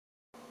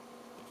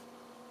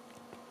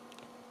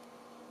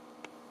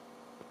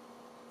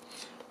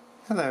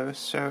Hello,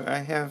 so I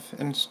have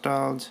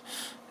installed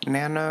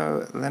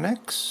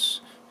Nanolinux,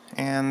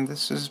 and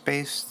this is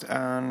based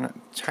on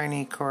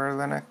Tiny Core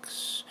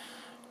Linux,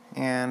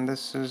 and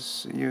this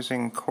is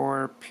using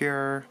Core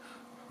Pure,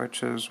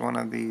 which is one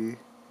of the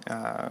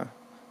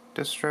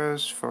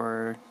distros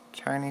for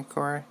Tiny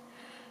Core,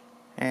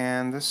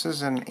 and this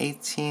is an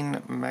 18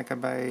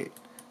 megabyte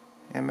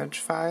image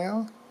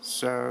file,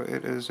 so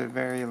it is a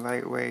very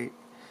lightweight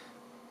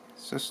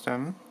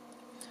system.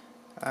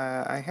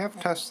 I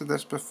have tested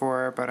this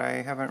before, but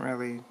I haven't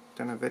really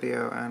done a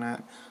video on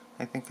it.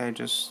 I think I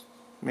just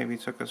maybe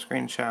took a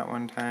screenshot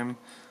one time.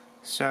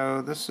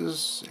 So this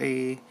is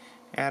a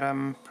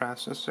Atom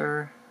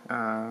processor,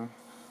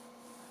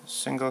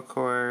 single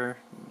core,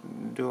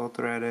 dual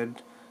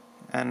threaded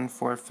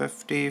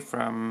N450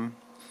 from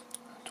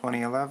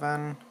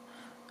 2011,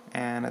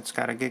 and it's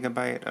got a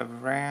gigabyte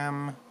of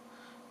RAM,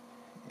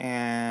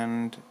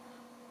 and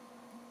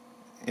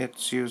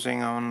it's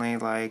using only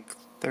like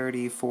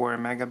 34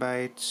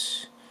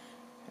 megabytes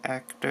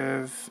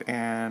active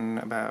and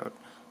about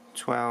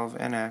 12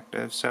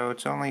 inactive, so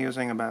it's only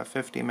using about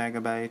 50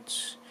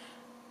 megabytes,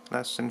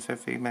 less than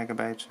 50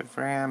 megabytes of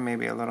RAM,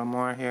 maybe a little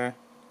more here.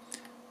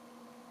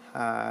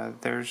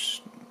 There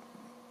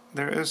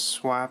is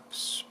swap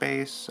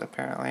space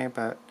apparently,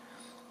 but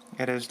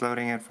it is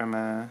loading it from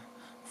a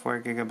 4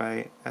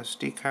 gigabyte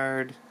SD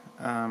card,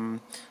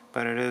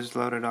 but it is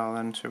loaded all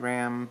into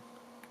RAM.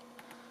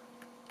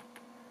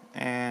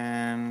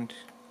 And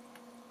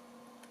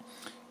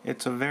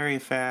it's a very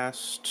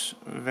fast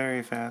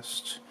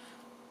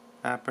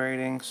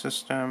operating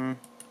system.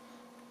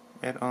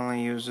 It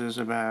only uses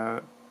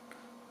about,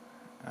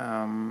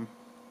 for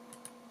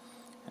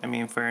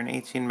an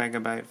 18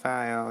 megabyte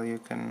file, you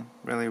can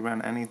really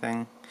run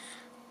anything.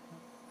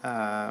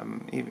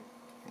 You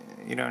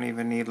don't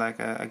even need like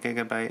a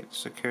gigabyte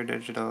secure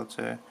digital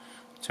to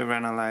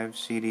run a live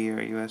CD or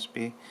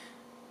USB.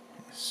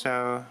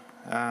 So,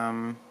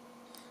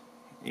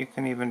 you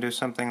can even do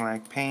something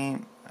like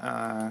paint,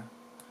 and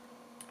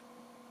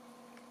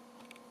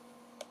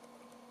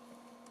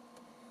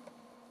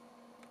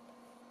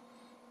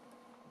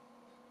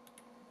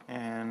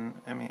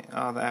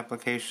all the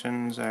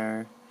applications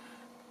are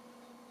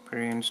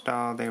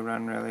pre-installed. They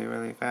run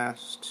really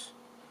fast.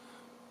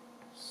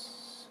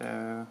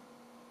 So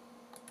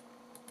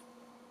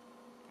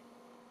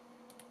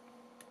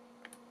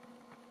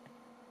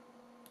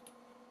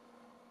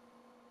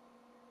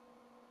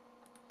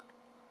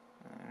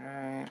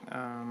alright,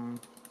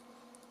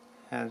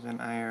 has an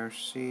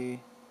IRC.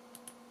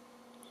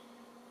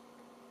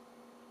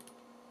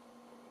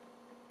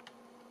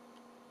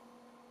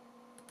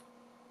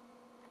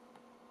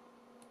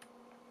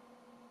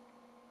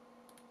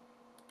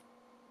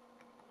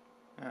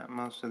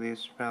 Most of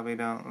these probably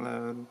don't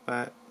load,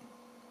 but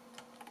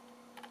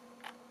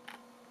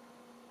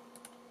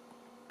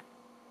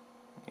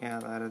yeah,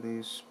 a lot of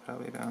these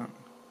probably don't.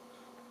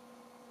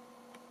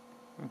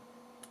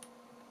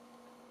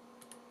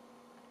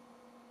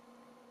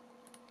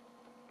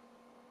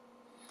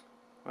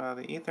 Well,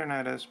 the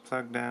Ethernet is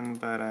plugged in,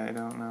 but I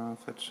don't know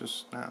if it's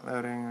just not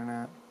loading or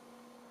not.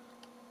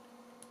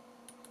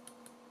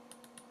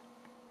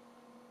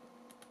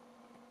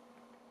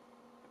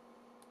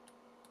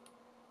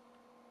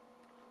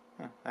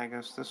 I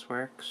guess this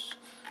works.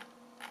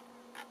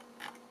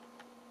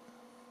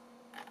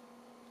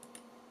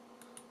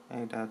 I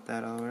doubt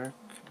that'll work.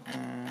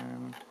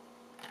 And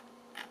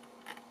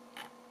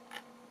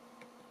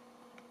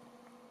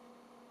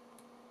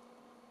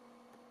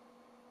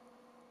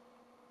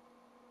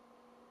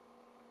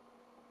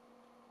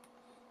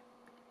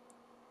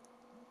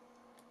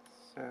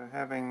so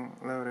having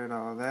loaded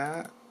all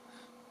that,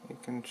 you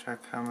can check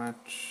how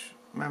much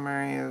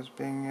memory is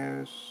being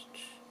used.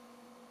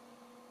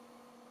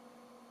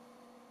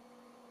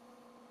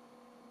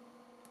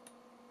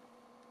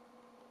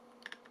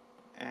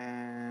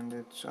 And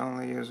it's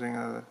only using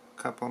a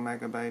couple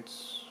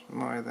megabytes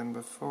more than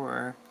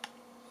before.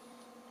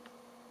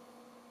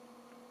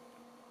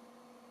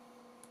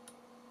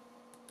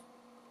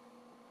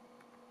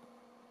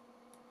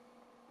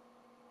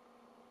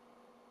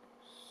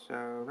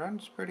 So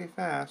runs pretty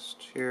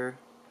fast here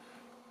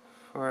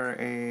for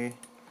a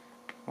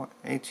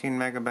 18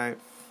 megabyte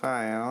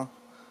file.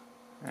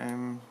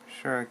 I'm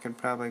sure I could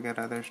probably get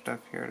other stuff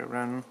here to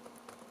run.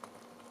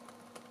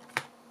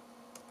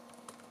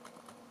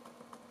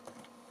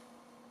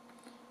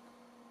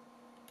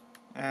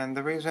 And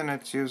the reason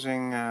it's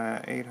using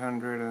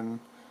 800 and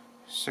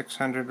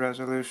 600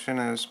 resolution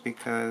is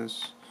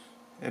because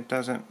it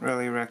doesn't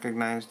really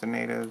recognize the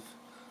native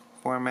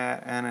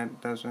format and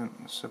it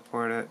doesn't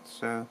support it,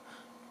 so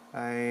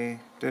I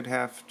did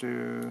have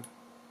to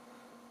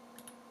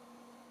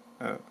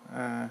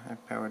I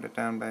powered it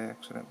down by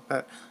accident,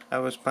 but I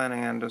was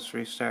planning on just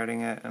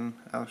restarting it, and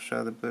I'll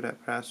show the boot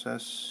up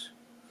process.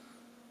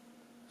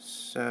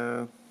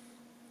 So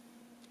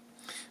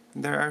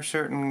there are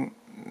certain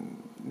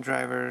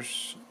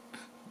drivers,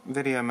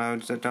 video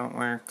modes that don't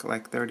work,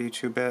 like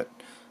 32-bit,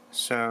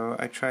 so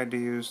I tried to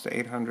use the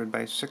 800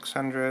 by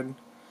 600,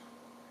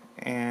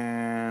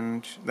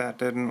 and that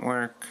didn't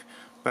work.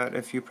 But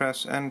if you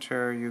press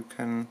enter, you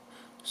can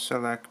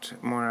select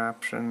more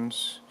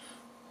options.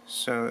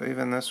 So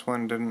even this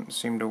one didn't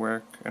seem to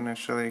work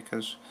initially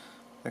because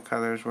the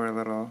colors were a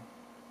little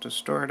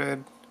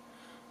distorted.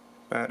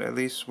 But at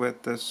least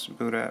with this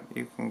boot up,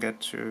 you can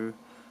get to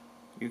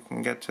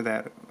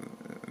that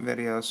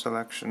video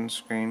selection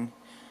screen,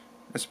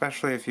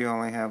 especially if you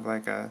only have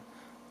like a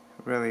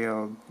really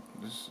old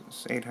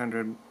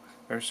 800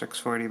 or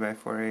 640 by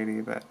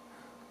 480. But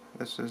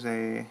this is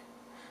a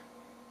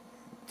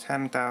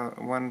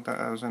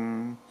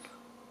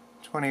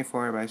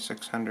 1024 by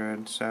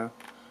 600, so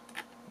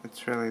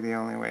it's really the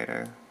only way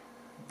to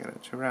get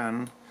it to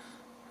run.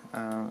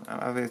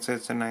 Obviously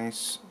it's a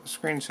nice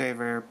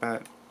screensaver,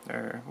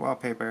 or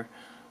wallpaper,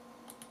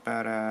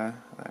 but there's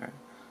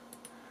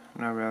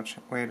no real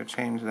way to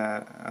change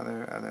that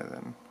other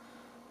than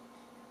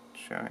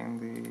showing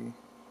the...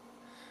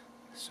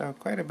 So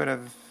quite a bit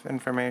of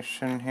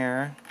information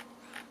here.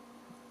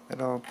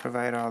 It'll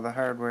provide all the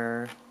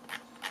hardware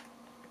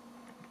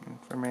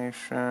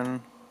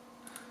information,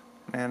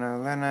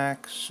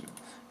 Nanolinux,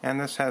 and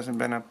this hasn't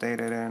been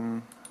updated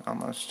in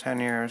almost 10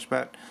 years,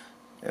 but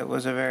it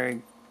was a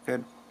very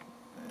good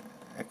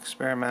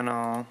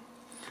experimental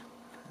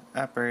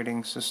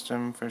operating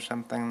system for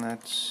something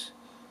that's,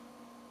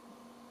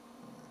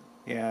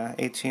 yeah,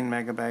 18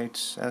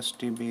 megabytes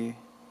SDB,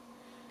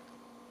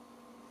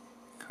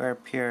 core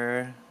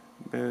pure,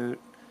 boot,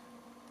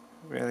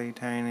 really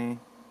tiny.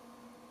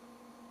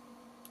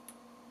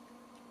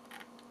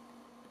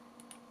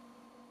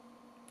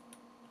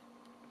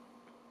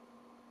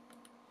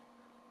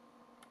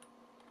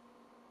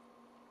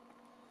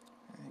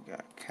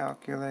 Got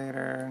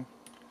calculator.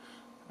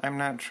 I'm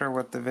not sure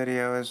what the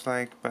video is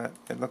like, but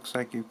it looks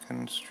like you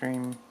can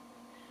stream.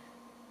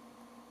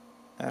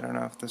 I don't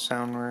know if the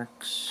sound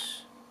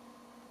works.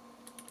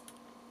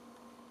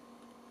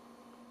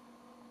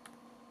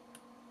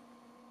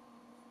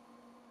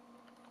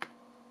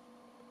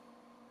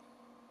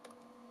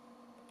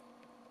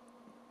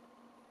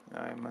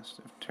 I must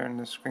have turned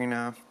the screen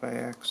off by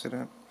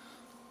accident.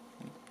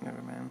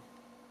 Never mind.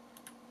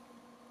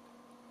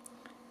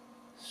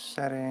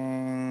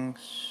 Settings,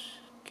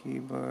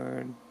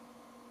 keyboard.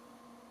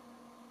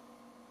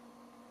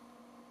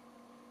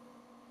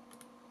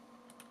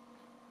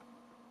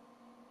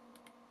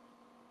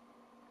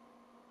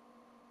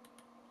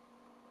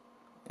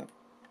 Yep,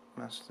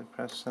 must have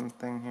pressed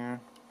something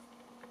here.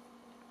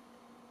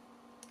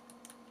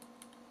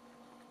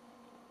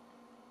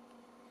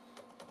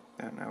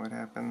 Don't know what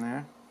happened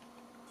there.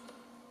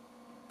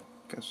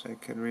 Guess I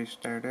could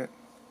restart it.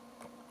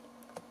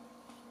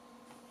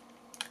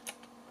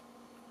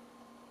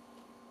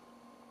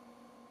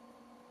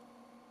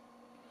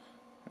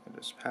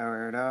 Just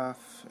power it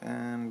off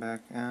and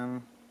back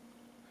on.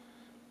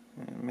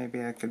 And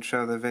maybe I could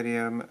show the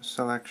video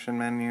selection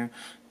menu.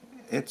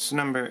 It's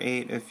number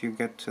 8 if you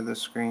get to the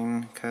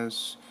screen,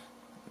 because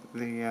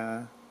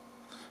the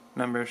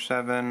number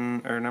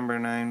 7 or number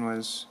 9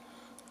 was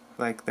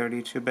like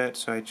 32-bit,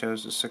 so I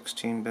chose the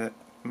 16-bit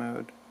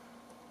mode.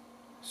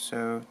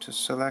 So to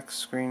select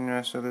screen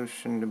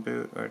resolution to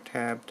boot, or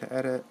tab to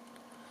edit.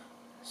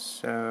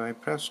 So I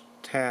pressed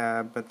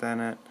tab, but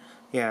then it...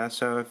 Yeah,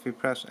 so if you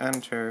press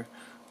enter,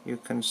 you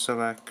can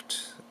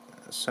select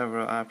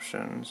several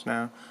options.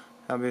 Now,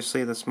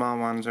 obviously the small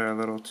ones are a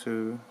little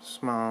too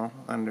small,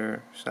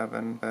 under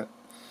 7, but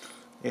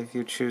if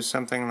you choose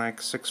something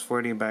like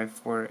 640 by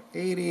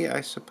 480,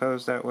 I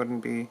suppose that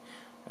wouldn't be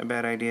a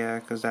bad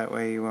idea, because that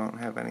way you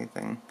won't have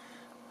anything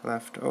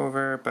left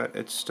over, but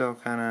it still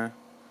kind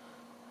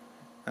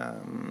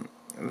of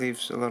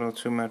leaves a little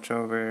too much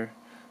over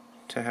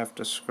to have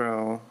to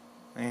scroll.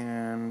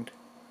 And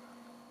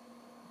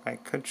I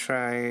could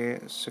try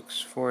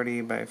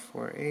 640 by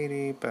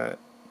 480, but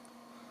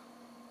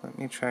let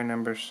me try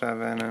number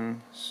 7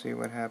 and see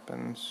what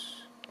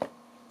happens.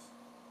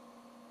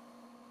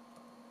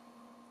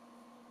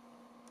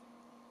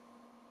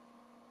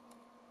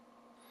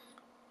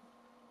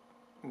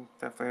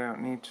 Definitely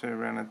don't need to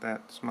run it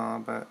that small,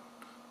 but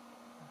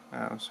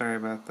oh, sorry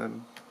about the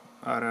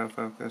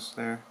autofocus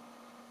there.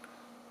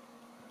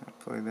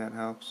 Hopefully that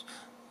helps.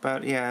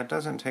 But yeah, it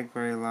doesn't take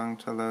very long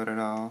to load at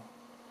all.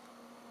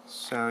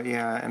 So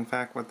yeah, in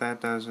fact what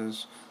that does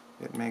is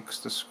it makes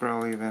the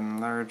scroll even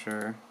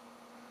larger,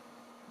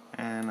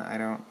 and I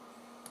don't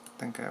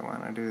think I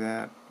want to do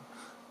that.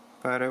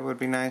 But it would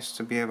be nice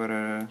to be able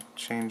to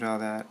change all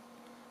that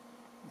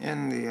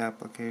in the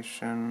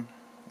application,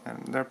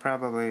 and there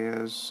probably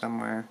is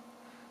somewhere.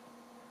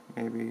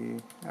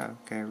 Maybe,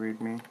 okay,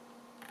 README.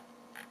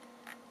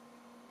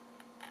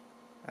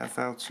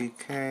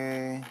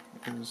 FLTK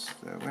is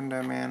the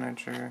window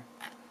manager.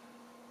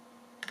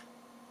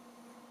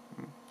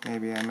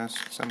 Maybe I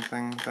missed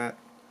something, but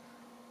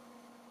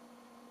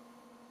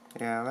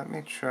yeah, let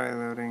me try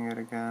loading it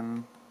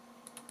again.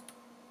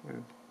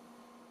 Ooh.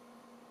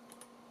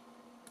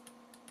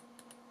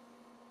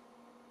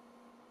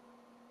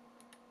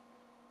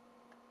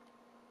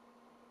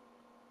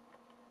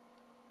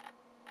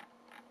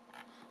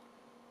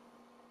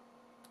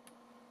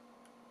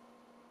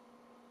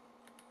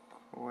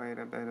 quite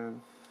a bit of...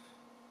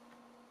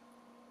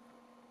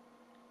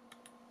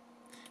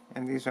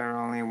 And these are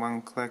only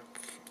one-click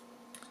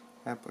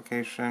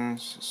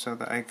applications, so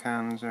the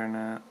icons are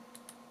not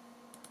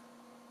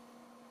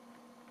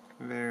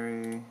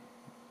very...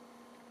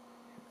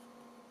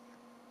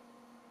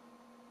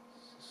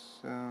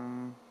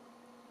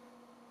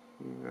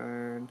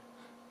 Keyboard...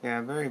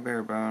 Yeah, very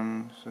bare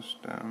bone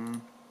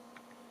system.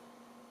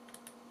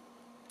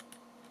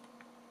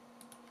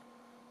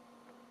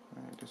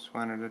 I just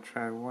wanted to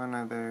try one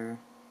other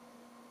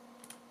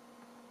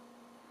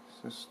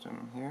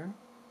system here.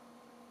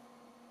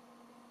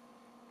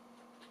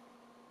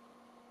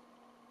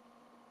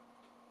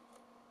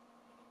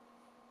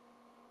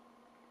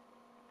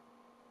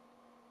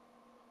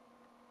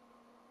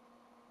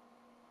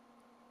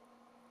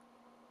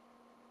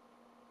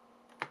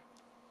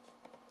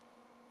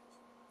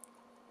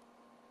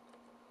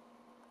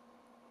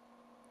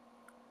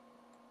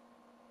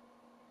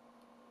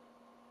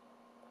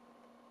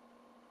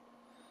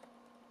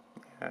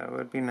 It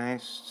would be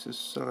nice to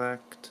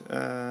select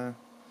 10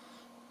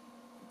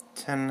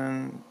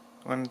 and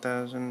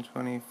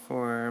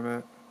 1024,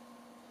 but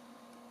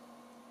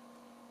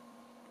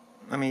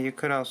I mean, you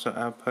could also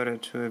output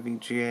it to a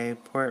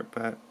VGA port,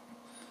 but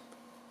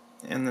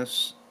and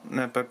this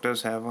netbook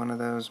does have one of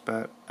those,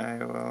 but I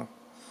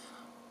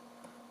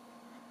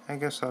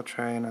guess I'll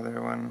try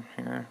another one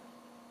here.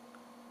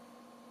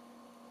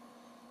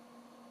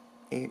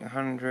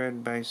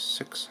 800 by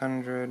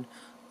 600.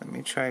 Let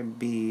me try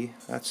B.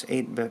 That's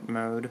 8-bit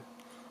mode.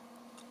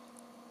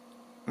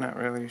 Not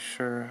really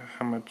sure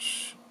how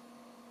much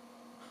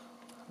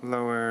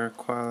lower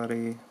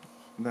quality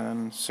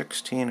than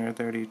 16 or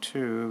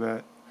 32,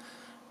 but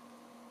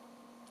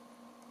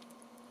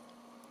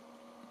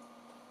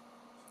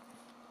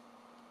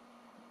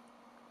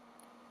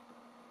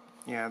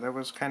yeah, there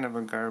was kind of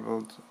a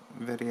garbled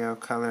video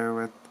color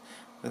with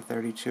the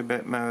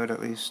 32-bit mode,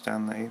 at least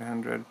on the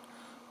 800,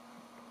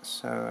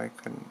 so I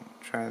couldn't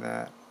try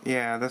that.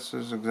 Yeah, this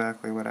is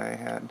exactly what I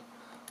had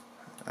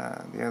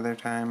the other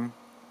time.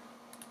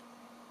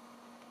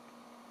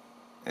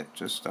 It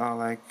just all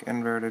like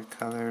inverted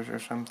colors or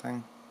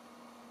something.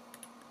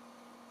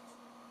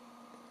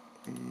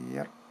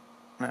 Yep,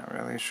 not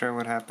really sure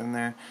what happened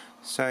there.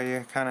 So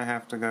you kind of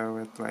have to go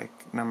with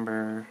like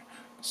number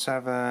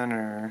 7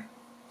 or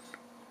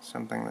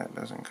something that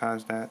doesn't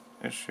cause that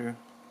issue.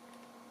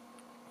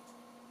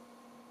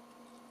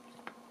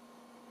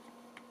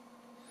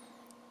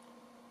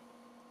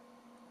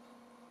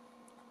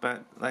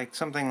 But like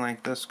something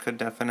like this could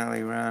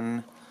definitely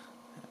run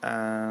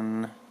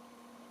on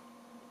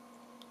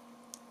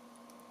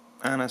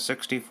a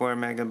 64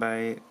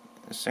 megabyte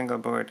single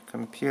board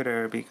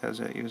computer because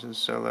it uses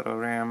so little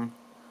RAM.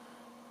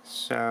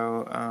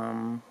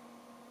 So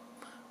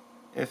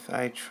if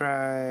I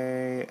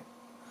try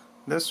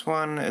this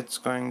one, it's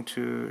going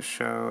to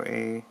show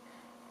a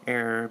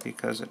error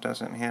because it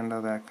doesn't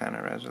handle that kind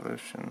of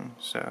resolution.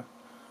 So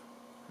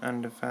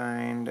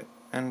undefined,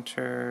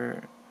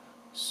 enter,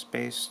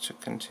 space to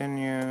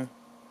continue.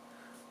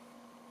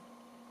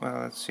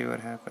 Well, let's see what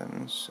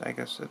happens. I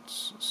guess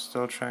it's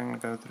still trying to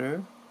go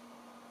through.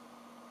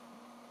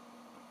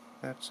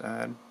 That's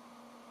odd.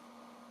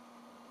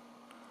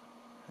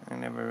 I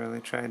never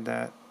really tried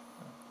that.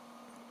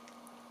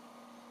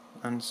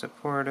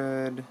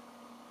 Unsupported.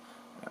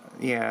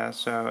 Yeah,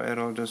 so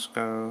it'll just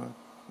go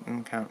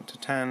and count to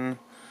 10,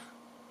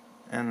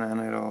 and then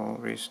it'll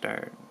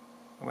restart.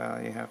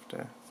 Well, you have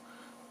to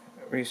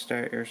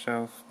restart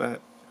yourself,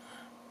 but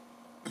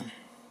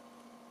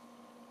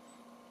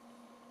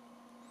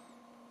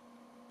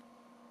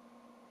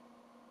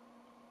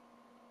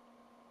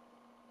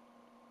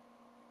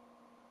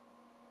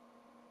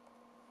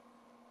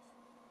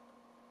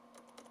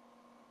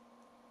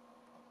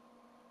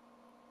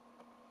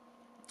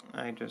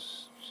I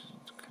just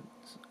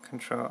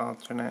control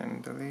alternate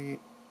and delete.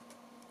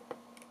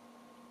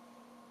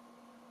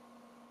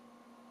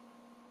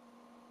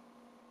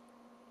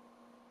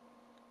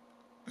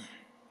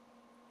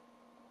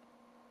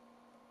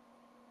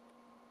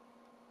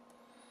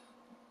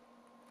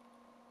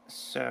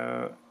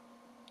 So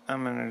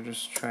I'm gonna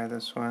just try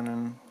this one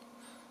and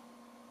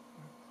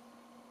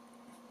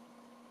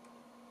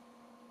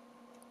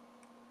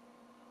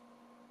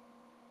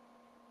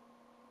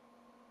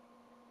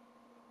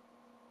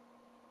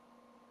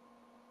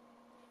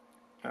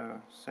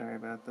oh, sorry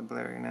about the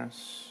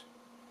blurriness.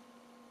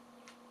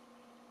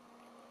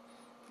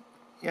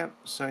 Yep,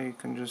 so you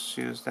can just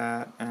use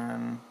that,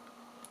 and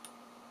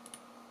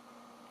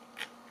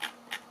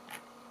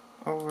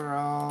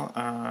overall,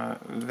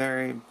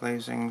 very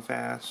blazing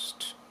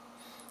fast.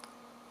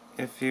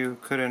 If you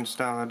could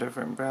install a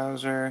different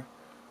browser,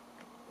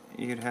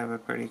 you'd have a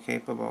pretty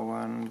capable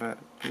one, but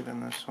even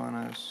this one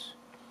is,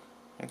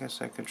 I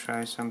guess I could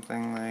try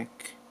something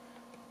like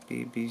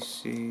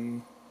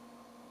BBC.co.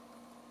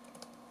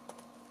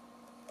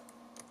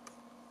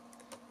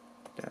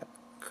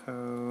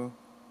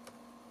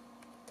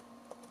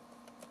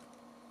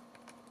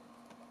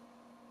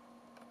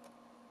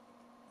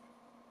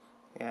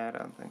 Yeah, I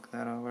don't think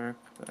that'll work,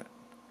 but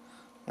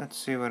let's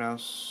see what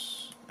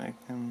else I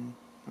can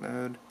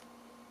load.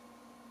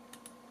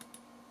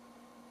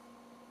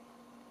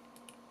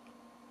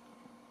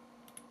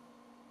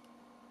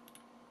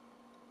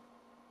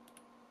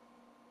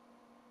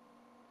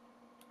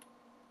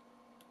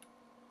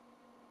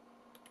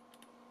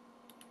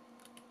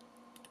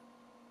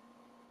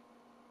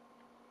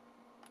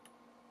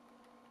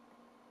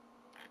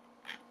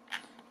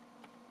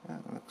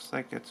 Looks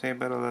like it's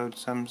able to load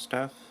some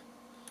stuff.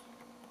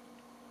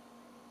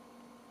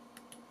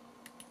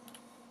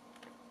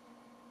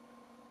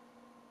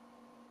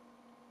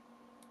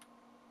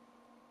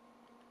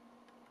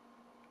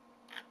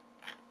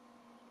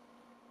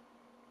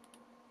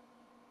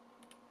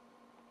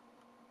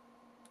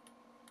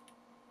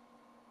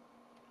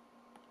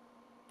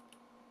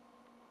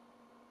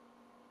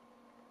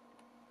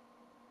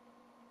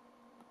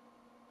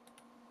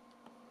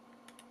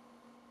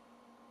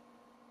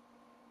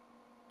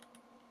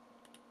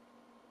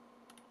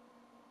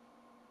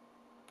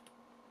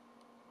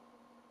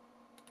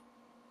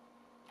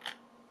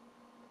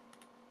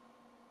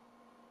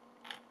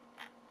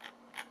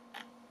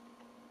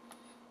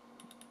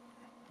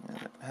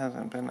 It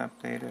hasn't been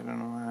updated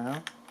in a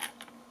while.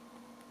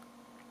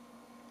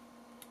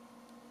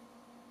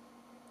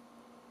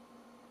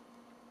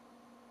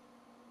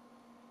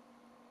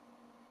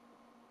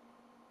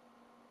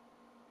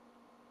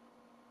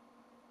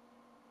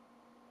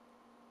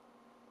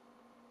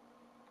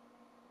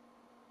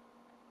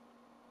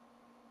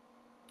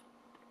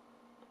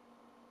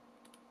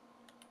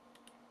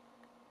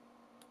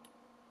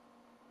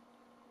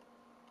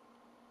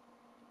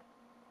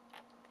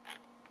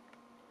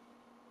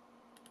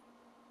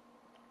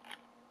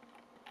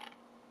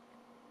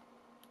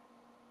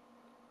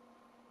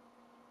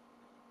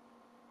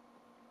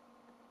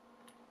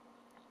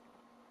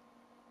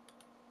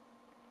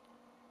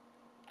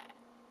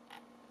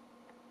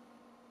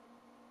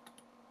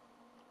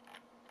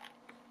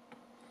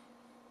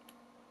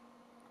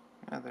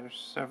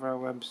 There's several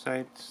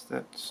websites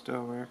that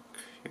still work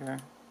here.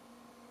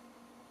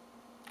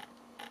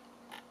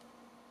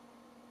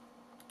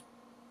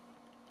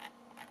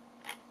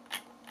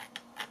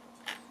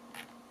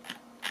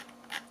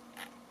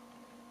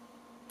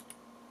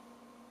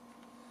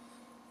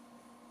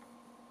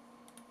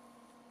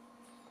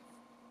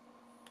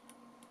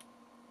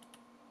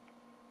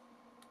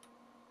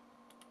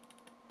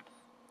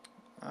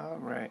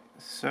 Alright,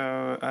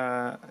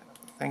 so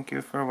thank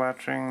you for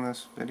watching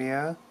this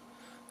video.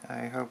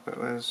 I hope it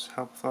was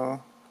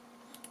helpful,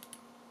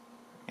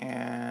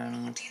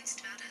 and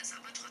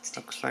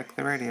looks like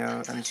the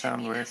radio and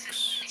sound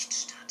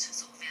works.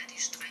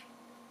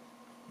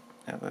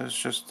 It was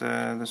just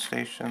the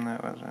station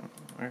that wasn't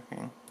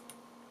working.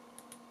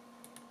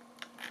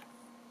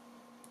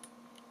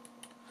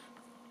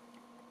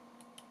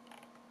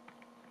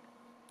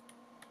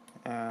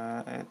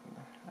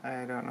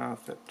 I don't know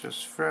if it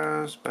just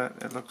froze, but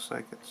it looks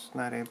like it's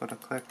not able to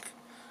click.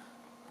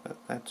 But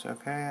that's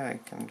okay, I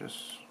can just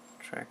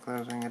try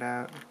closing it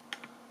out.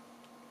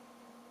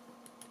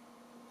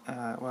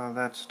 Well,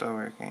 that's still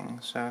working,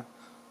 so it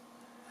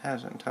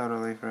hasn't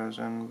totally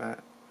frozen, but...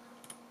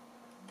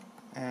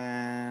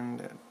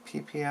 And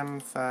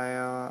ppm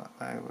file,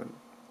 I would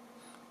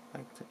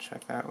like to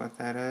check out what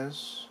that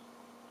is.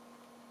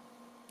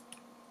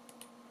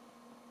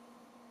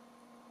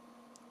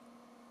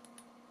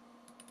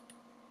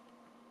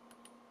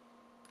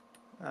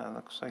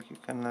 Looks like you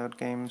can load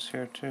games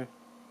here too.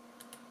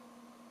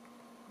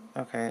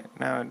 Okay,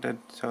 now it did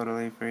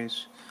totally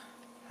freeze.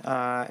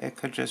 It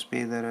could just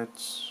be that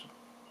it's,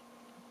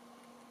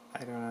 I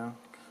don't know,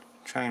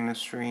 trying to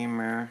stream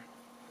or...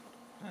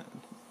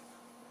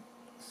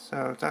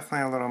 So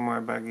definitely a little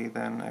more buggy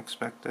than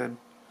expected,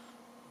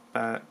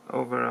 but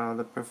overall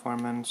the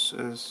performance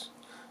is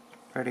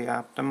pretty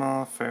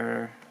optimal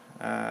for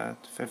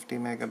 50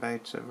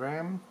 megabytes of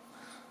RAM.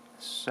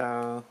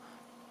 So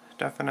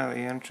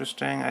definitely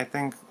interesting. I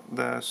think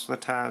the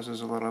SLTAS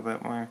is a little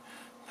bit more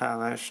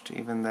polished,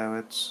 even though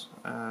it's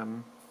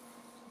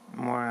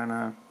more on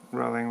a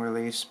rolling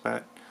release,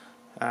 but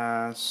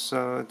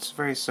so it's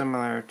very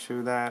similar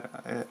to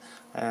that,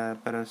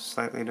 but a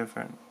slightly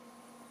different,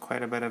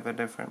 quite a bit of a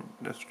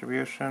different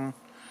distribution.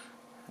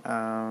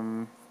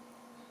 So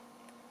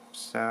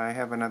I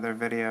have another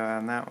video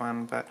on that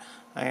one, but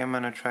I am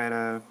going to try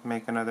to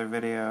make another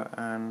video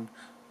on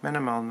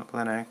minimal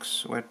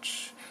Linux,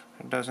 which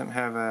doesn't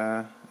have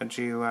a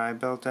GUI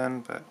built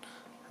in, but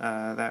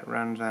that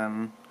runs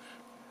on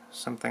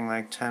something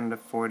like 10 to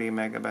 40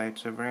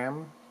 megabytes of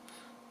RAM.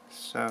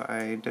 So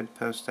I did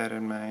post that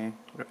in my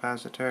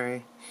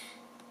repository,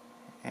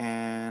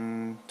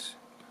 and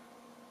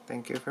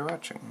thank you for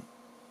watching.